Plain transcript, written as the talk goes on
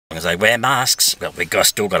As they wear masks, well,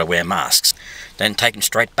 still got to wear masks. Then taken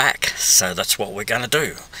straight back. So that's what we're going to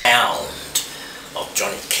do. Pound of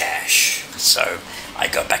Johnny Cash. So I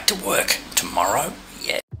go back to work tomorrow.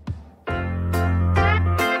 Yeah.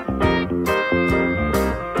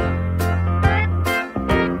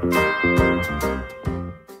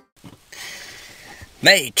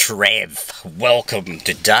 Hey Trev, welcome.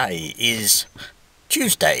 Today is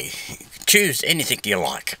Tuesday. Choose anything you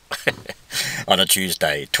like on a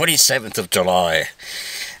Tuesday, 27th of July.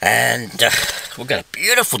 And we've got a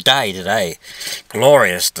beautiful day today.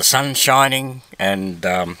 Glorious, the sun's shining, and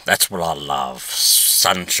that's what I love.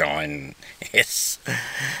 Sunshine, yes.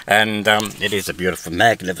 And it is a beautiful,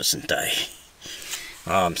 magnificent day.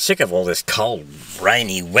 I'm sick of all this cold,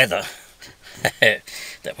 rainy weather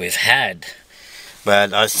that we've had.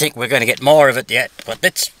 But I think we're going to get more of it yet. But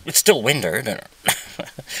it's still winter, isn't it?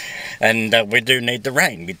 And we do need the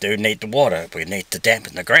rain. We do need the water. We need to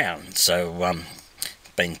dampen the ground. So it's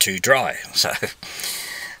been too dry. So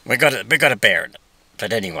we got to bear it.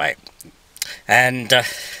 But anyway, and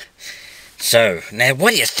so now,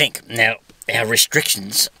 what do you think? Now our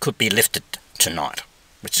restrictions could be lifted tonight,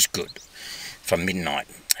 which is good, from midnight.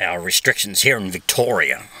 Our restrictions here in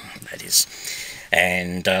Victoria, that is,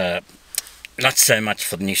 and. Not so much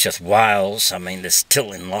for New South Wales. I mean, they're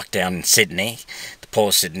still in lockdown in Sydney. The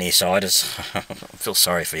poor Sydney-siders. I feel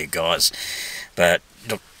sorry for you guys. But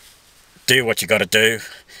look, do what you got to do.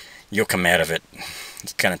 You'll come out of it.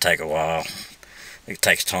 It's going to take a while. It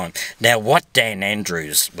takes time. Now, what Dan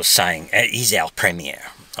Andrews was saying, he's our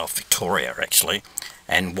Premier of Victoria, actually.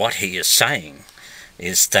 And what he is saying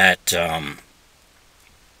is that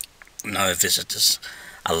no visitors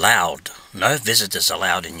allowed. No visitors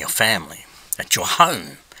allowed in your family. At your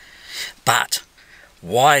home. But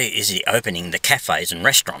why is he opening the cafes and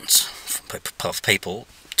restaurants for people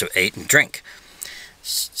to eat and drink?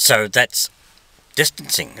 So that's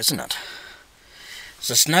distancing, isn't it?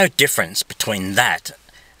 So there's no difference between that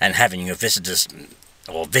and having your visitors,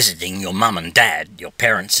 or visiting your mum and dad, your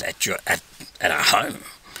parents at a home,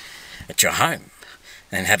 at your home,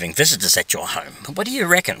 and having visitors at your home. What do you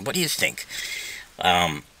reckon? What do you think?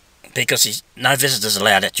 Because no visitors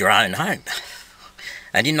allowed at your own home,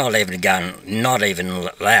 and you're not even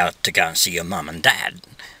allowed to go and see your mum and dad.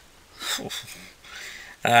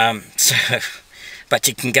 But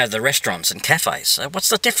you can go to the restaurants and cafes. So what's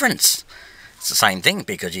the difference? It's the same thing,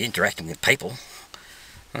 because you're interacting with people.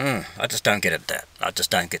 I just don't get it. I just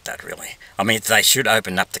don't get that, really. I mean, if they should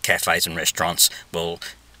open up the cafes and restaurants, well,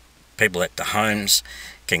 people at the homes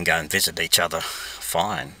can go and visit each other.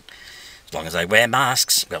 Fine. As long as they wear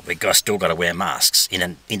masks. Well, still got to wear masks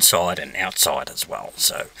inside and outside as well.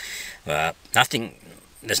 So nothing.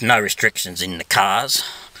 There's no restrictions in the cars.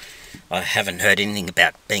 I haven't heard anything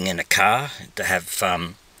about being in a car to have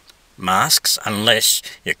masks, unless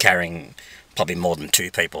you're carrying probably more than 2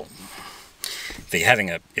 people.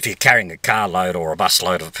 If you're carrying a carload or a bus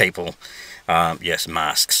load of people, yes,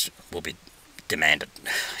 masks will be demanded.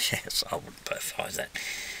 Yes, I would advise that.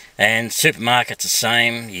 And supermarkets the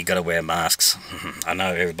same. You got to wear masks. I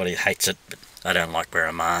know everybody hates it, but I don't like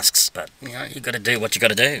wearing masks. But you know, you got to do what you got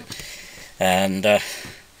to do, and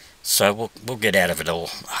so we'll get out of it all,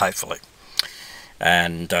 hopefully.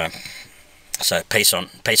 And so peace on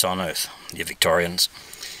earth, you Victorians,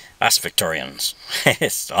 us Victorians.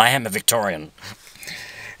 Yes, I am a Victorian,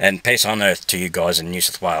 and peace on earth to you guys in New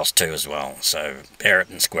South Wales too as well. So bear it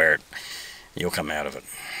and square it. You'll come out of it,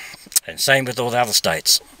 and same with all the other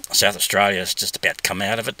states. South Australia's just about to come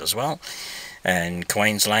out of it as well, and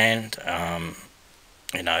Queensland,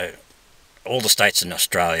 you know, all the states in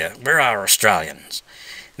Australia. We are Australians.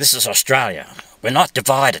 This is Australia. We're not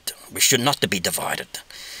divided. We should not be divided.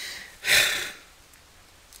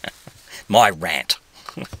 My rant.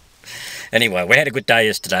 Anyway, we had a good day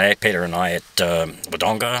yesterday, Peter and I, at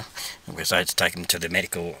Wodonga. We decided to take him to the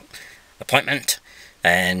medical appointment,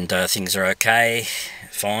 and things are okay.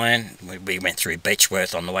 Fine. We went through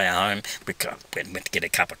Beechworth on the way home. We went to get a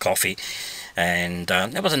cup of coffee, and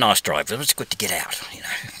it was a nice drive. It was good to get out, you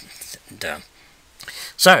know. And,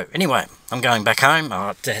 so anyway, I'm going back home.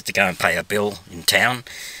 I had to go and pay a bill in town,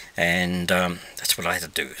 and that's what I had to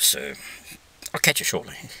do. So I'll catch you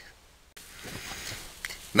shortly.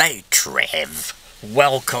 Hey Trev,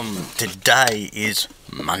 welcome. Today is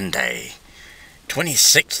Monday,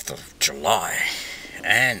 26th of July.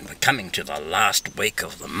 And we're coming to the last week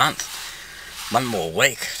of the month. One more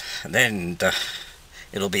week, and then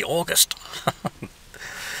it'll be August.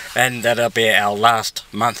 And that'll be our last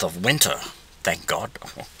month of winter, thank God.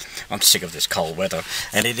 I'm sick of this cold weather.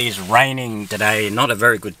 And it is raining today, not a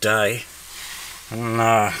very good day.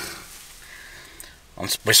 And, I'm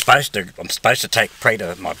supposed to take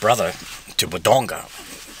Peter, my brother, to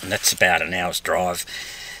Wodonga, and that's about an hour's drive.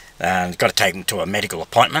 Got to take him to a medical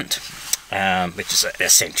appointment, which is an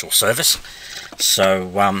essential service.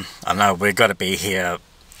 So I know we've got to be here.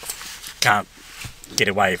 Can't get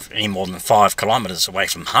away any more than 5 kilometres away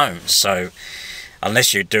from home. So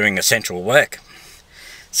unless you're doing essential work.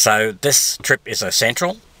 So this trip is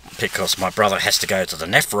essential because my brother has to go to the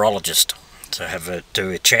nephrologist to do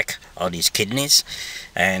a check on his kidneys,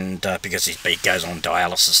 and because he goes on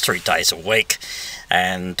dialysis 3 days a week,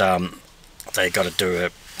 and they got to do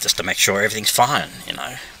it just to make sure everything's fine. You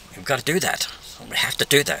know, we've got to do that. We have to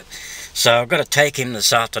do that. So I've got to take him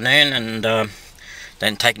this afternoon and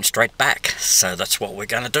then take him straight back. So that's what we're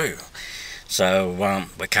going to do. So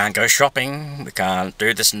we can't go shopping, we can't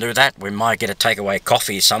do this and do that. We might get a takeaway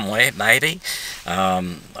coffee somewhere, maybe.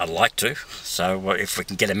 I'd like to. So if we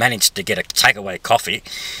can manage to get a takeaway coffee,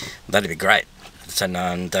 that'd be great.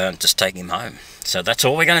 And just take him home. So that's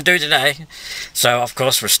all we're going to do today. So of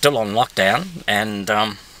course we're still on lockdown, and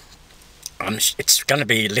it's going to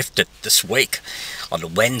be lifted this week on a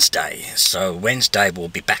Wednesday. So Wednesday we'll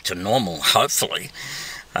be back to normal, hopefully.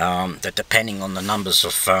 That depending on the numbers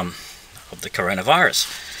of the coronavirus.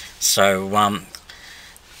 So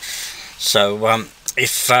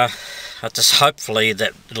if just hopefully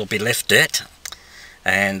that it'll be lifted.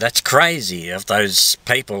 And that's crazy of those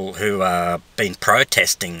people who are been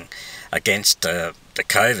protesting against the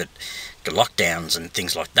COVID, the lockdowns and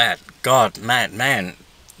things like that. God, man,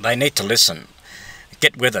 they need to listen.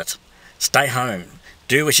 Get with it. Stay home.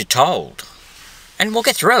 Do as you're told, and we'll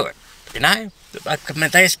get through it. You know. I mean,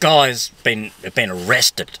 these guys have been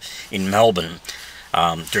arrested in Melbourne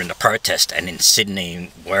during the protest, and in Sydney,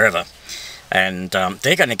 wherever, and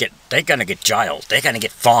they're going to get jailed. They're going to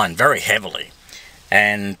get fined very heavily,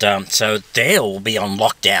 and so they'll be on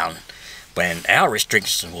lockdown when our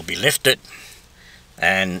restrictions will be lifted,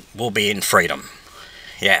 and we'll be in freedom.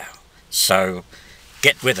 Yeah. So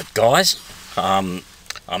get with it, guys. I'm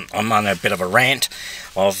on a bit of a rant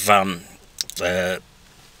of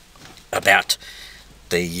about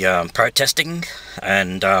the protesting,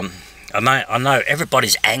 and I know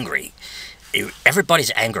everybody's angry.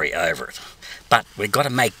 Everybody's angry over it, but we've got to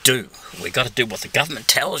make do. We've got to do what the government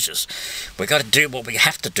tells us. We've got to do what we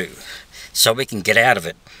have to do so we can get out of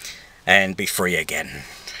it and be free again,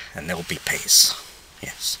 and there will be peace.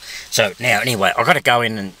 Yes. So now, anyway, I've got to go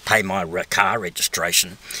in and pay my car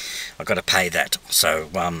registration. I've got to pay that. So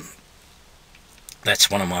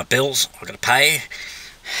that's one of my bills I've got to pay.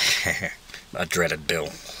 A dreaded bill.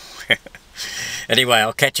 Anyway,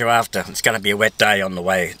 I'll catch you after. It's going to be a wet day on the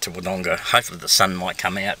way to Wodonga. Hopefully the sun might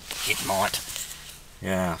come out. It might.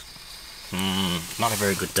 Yeah. Not a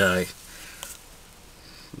very good day.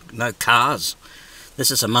 No cars.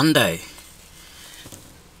 This is a Monday.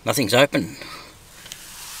 Nothing's open.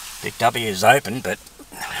 Big W is open, but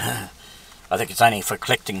I think it's only for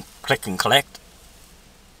click and collect.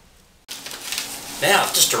 Now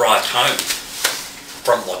I've just arrived home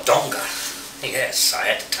from Wodonga. Yes, I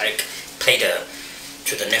had to take Peter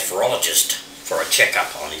to the nephrologist for a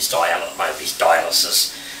checkup on his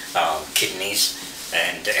dialysis, kidneys,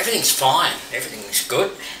 and everything's fine. Everything's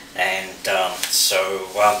good, and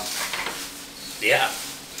yeah,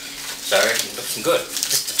 so everything's looking good.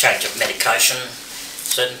 Just a change of medication,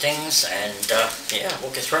 certain things, and yeah,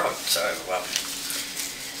 we'll get through it. So,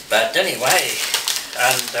 but anyway,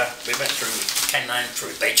 and we came home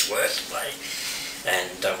through Beechworth way.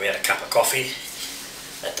 And we had a cup of coffee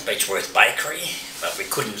at the Beechworth Bakery, but we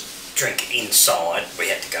couldn't drink inside. We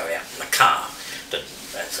had to go out in the car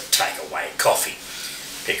as a takeaway coffee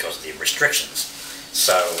because of the restrictions.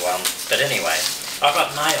 So, but anyway, I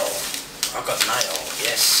got mail.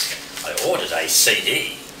 Yes, I ordered a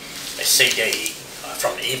CD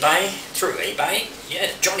from eBay, through eBay.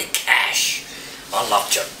 Yeah, Johnny Cash. I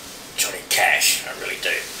love Johnny Cash. I really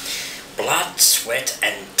do. Blood, Sweat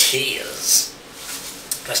and Tears.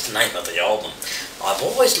 That's the name of the album. I'm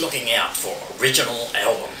always looking out for original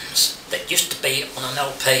albums that used to be on an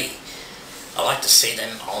LP. I like to see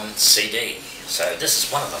them on CD. So this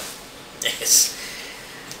is one of them. Yes.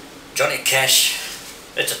 Johnny Cash.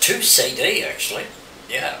 It's a 2 CD actually.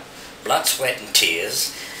 Yeah. Blood, Sweat and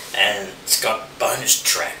Tears. And it's got bonus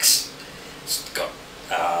tracks. It's got,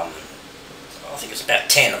 I think it's about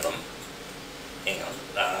 10 of them. Hang on.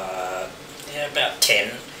 Yeah, about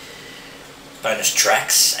 10. Bonus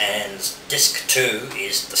tracks, and disc 2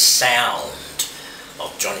 is the sound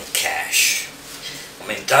of Johnny Cash. I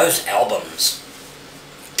mean, those albums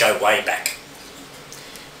go way back.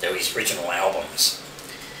 They're his original albums.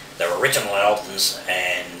 They're original albums,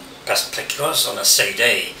 and plus because on a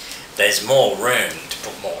CD there's more room to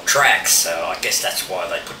put more tracks, so I guess that's why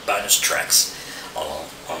they put bonus tracks on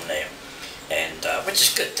there, and which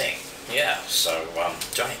is a good thing. Yeah, so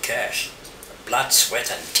Johnny Cash, Blood,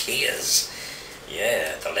 Sweat and Tears.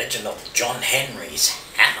 Yeah, the legend of John Henry's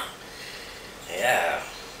hammer. Yeah,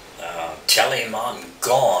 Tell Him I'm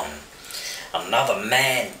Gone. Another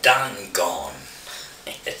Man Done Gone.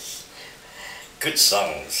 Yes, good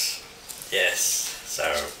songs. Yes, so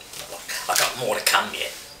I got more to come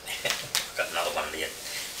yet. I've got another one yet.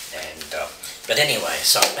 And but anyway,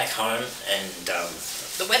 so I'm back home, and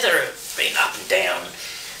the weather been up and down,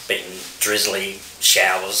 been drizzly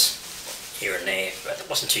showers here and there, but it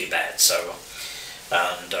wasn't too bad. So,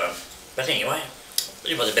 and but anyway,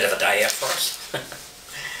 it was a bit of a day out for us.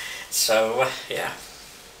 So yeah.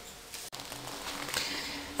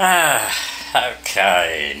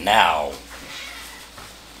 Okay, now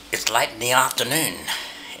it's late in the afternoon,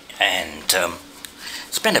 and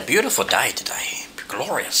it's been a beautiful day today,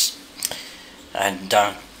 glorious, and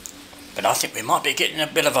but I think we might be getting a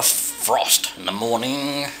bit of a frost in the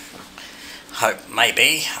morning.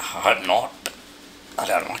 Maybe, I hope not, but I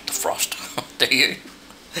don't like the frost. Do you?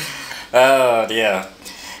 Oh dear.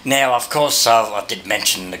 Now, of course, I did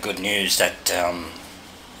mention the good news that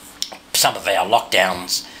some of our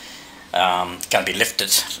lockdowns going to be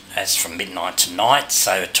lifted as from midnight tonight,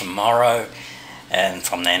 so tomorrow and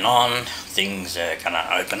from then on things are going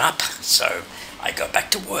to open up, so I go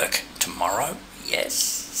back to work tomorrow.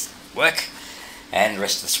 Yes, work, and the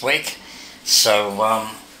rest of this week. So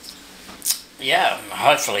yeah,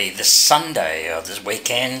 hopefully this Sunday or this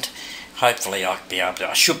weekend, hopefully I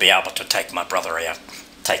should be able to take my brother out,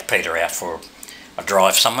 take Peter out for a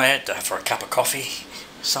drive somewhere, for a cup of coffee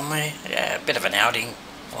somewhere. Yeah, a bit of an outing.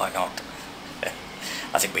 Why not?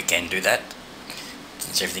 I think we can do that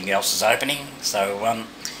since everything else is opening. So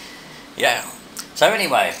yeah. So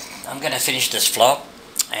anyway, I'm going to finish this vlog,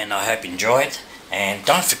 and I hope you enjoyed. And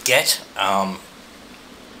don't forget about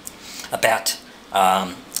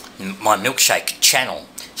my milkshake channel.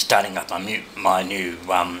 Starting up my new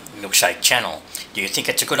milkshake channel. Do you think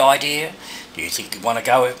it's a good idea? Do you think you want to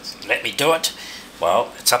go? Let me do it.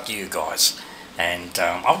 Well, it's up to you guys. And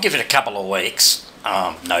I'll give it a couple of weeks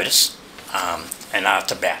notice, and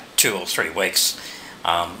after about 2 or 3 weeks,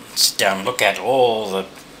 sit down and look at all the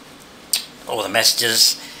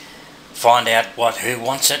messages, find out who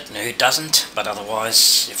wants it and who doesn't. But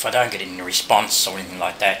otherwise, if I don't get any response or anything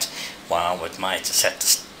like that, well, it may just have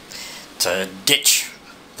to ditch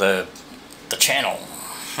the channel.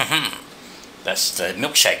 That's the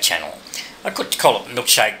milkshake channel. I could call it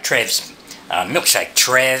Milkshake Trev's Milkshake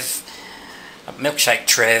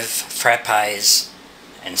Trev, frappes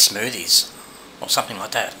and smoothies, or something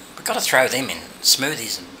like that. We've got to throw them in,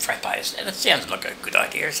 smoothies and frappes. That sounds like a good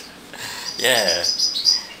idea. Yeah,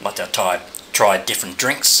 like to try different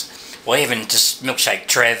drinks, or even just Milkshake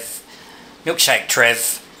Trev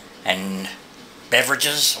and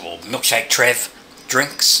beverages, or Milkshake Trev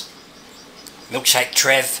drinks, Milkshake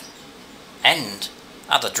Trev and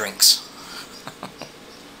other drinks.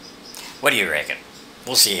 What do you reckon?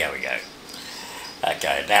 We'll see how we go.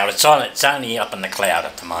 Okay, now it's only up in the cloud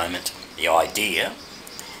at the moment, the idea,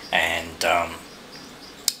 and I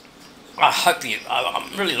hope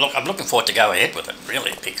I'm looking forward to go ahead with it,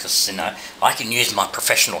 really, because I can use my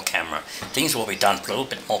professional camera. Things will be done a little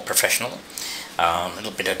bit more professional, a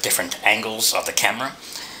little bit of different angles of the camera,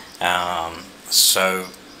 so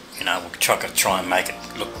we'll try and make it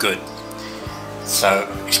look good. So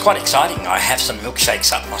it's quite exciting. I have some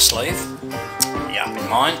milkshakes up my sleeve. Yeah, up in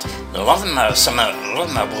mind. A lot of them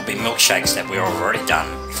will be milkshakes that we've already done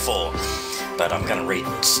before, but I'm going to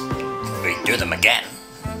redo them again.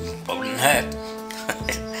 What wouldn't hurt?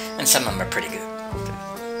 And some of them are pretty good.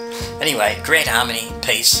 Anyway, create harmony,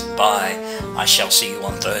 peace, bye. I shall see you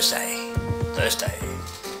on Thursday.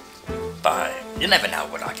 Bye. You never know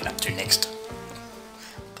what I get up to next.